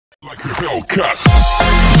Like a Hellcat.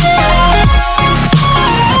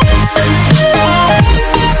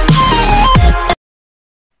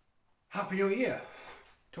 Happy New Year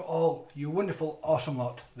to all you wonderful, awesome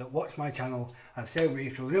lot that watch my channel and stay with me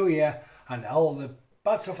through the new year and all the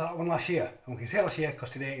bad stuff that happened last year. And we can say last year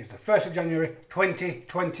because today is the 1st of January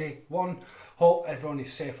 2021. Hope everyone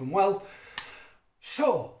is safe and well.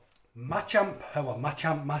 So, match up,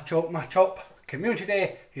 Community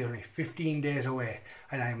Day is only 15 days away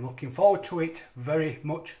and I am looking forward to it very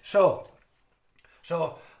much so.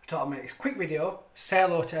 So, I thought I'd make this quick video, say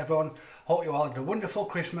hello to everyone. Hope you all had a wonderful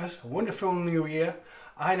Christmas, a wonderful New Year.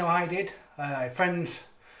 I know I did. I had friends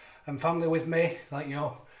and family with me, like, you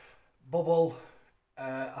know, Bubble.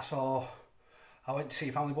 I went to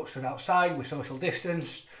see family but stood outside with social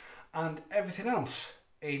distance and everything else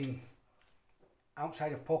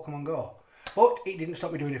outside of Pokemon Go. But it didn't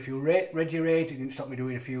stop me doing a few Reggie raids, it didn't stop me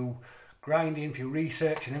doing a few grinding, a few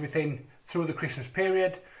research and everything through the Christmas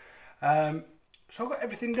period. So I got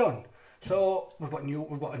everything done. So we've got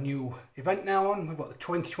a new event now on. We've got the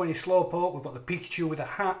 2020 Slowpoke, we've got the Pikachu with the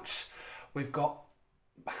hats, we've got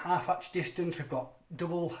half hatch distance, we've got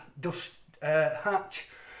double dust hatch,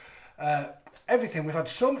 everything. We've had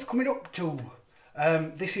so much coming up to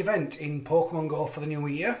this event in Pokemon Go for the new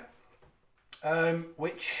year,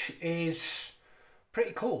 which is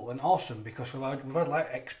pretty cool and awesome because we've had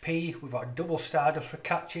like XP, we've got double Stardust for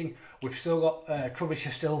catching, we've still got Trubbish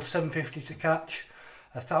still 750 to catch,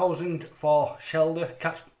 1,000 for Shelder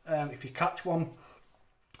catch if you catch one.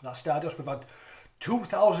 That's Stardust. We've had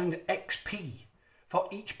 2,000 XP for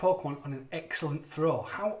each Pokemon on an excellent throw.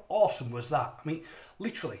 How awesome was that? I mean,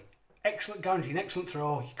 literally, excellent guarantee, an excellent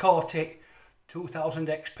throw, you caught it, 2,000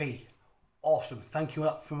 XP. Awesome. Thank you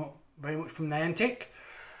very much from Niantic.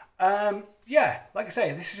 Yeah, like I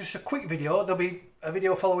say, this is just a quick video. There'll be a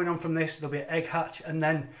video following on from this. There'll be an egg hatch and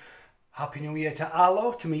then Happy New Year to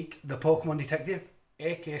Arlo to meet the Pokemon Detective,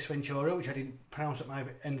 aka Ventura, which I didn't pronounce at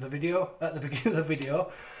the beginning of the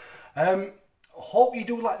video. Hope you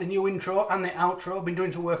do like the new intro and the outro. I've been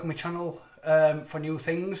doing some work on my channel for new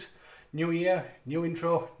things. New year, new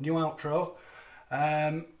intro, new outro.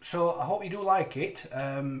 So I hope you do like it.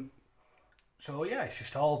 So yeah, it's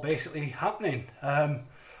just all basically happening.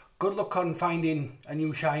 Good luck on finding a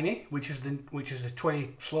new shiny, which is the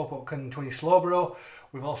 20 Slowpoke and 20 Slowbro.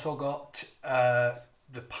 We've also got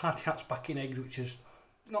the Party Hats back in eggs, which is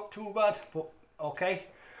not too bad, but okay.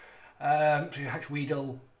 So you hatch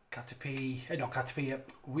Weedle, Caterpie,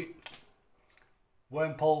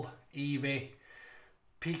 Wurmple, Eevee,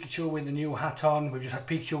 Pikachu with the new hat on. We've just had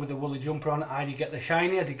Pikachu with the woolly jumper on. I did get the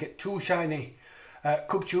shiny. I did get two shiny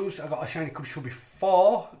Cubchus. I got a shiny Cubchoo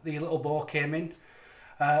before the little bow came in.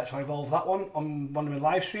 So I evolved that one on one of my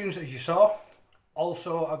live streams, as you saw.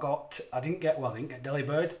 Also, I didn't get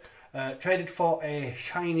Delibird. Traded for a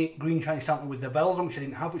green shiny Santa with the bells on, which I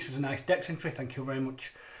didn't have, which was a nice dex entry. Thank you very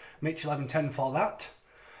much, Mitch1110, for that.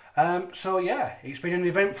 So yeah, it's been an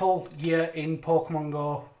eventful year in Pokemon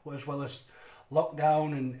Go, as well as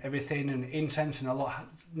lockdown and everything, and incense and a lot.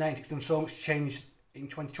 Niantic's done so much change in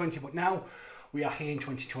 2020, but now we are here in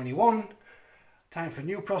 2021. Time for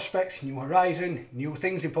new prospects, new horizon, new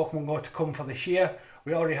things in Pokemon Go to come for this year.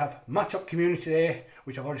 We already have Match-Up Community Day,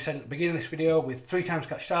 which I've already said at the beginning of this video, with 3 times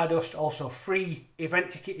catch Stardust, also free event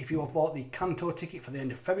ticket if you have bought the Kanto ticket for the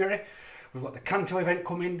end of February. We've got the Kanto event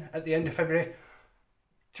coming at the end of February.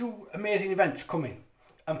 2 amazing events coming,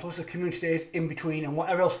 and plus the Community Days in between, and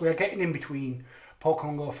whatever else we are getting in between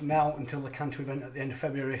Pokemon Go from now until the Kanto event at the end of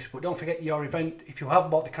February. But don't forget your event, if you have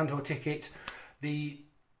bought the Kanto ticket, the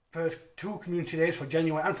first 2 Community Days for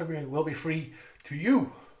January and February will be free to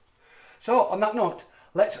you. So on that note,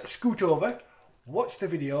 let's scoot over, watch the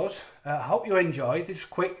videos. I hope you enjoyed. This is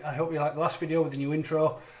quick. I hope you liked the last video with the new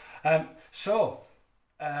intro. Oh,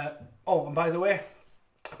 and by the way,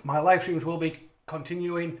 my live streams will be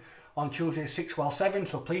continuing on Tuesday 6 while 7,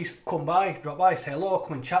 so please drop by, say hello,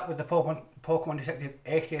 come and chat with the Pokemon Detective,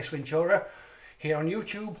 aka Ventura, here on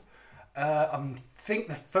YouTube. I think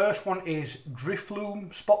the first one is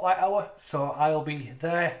Drifloom Spotlight Hour, so I'll be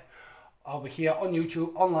there. I'll be here on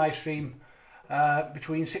YouTube, on live stream,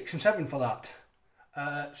 between 6 and 7 for that.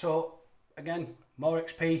 So again, more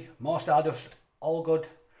XP, more Stardust, all good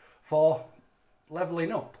for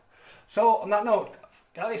leveling up. So on that note,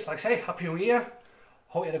 guys, like I say, Happy New Year.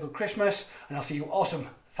 Hope you had a good Christmas, and I'll see you awesome,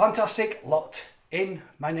 fantastic lot in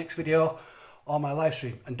my next video or my live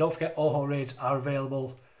stream. And don't forget, Oho raids are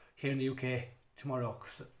available here in the UK tomorrow,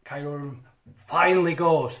 because Kyurem finally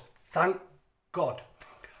goes. Thank God.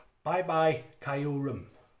 Bye bye, Kyurem.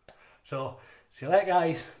 So, see you later,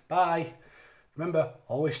 guys. Bye. Remember,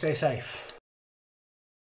 always stay safe.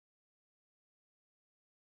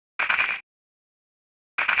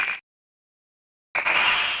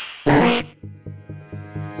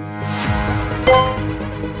 Bye.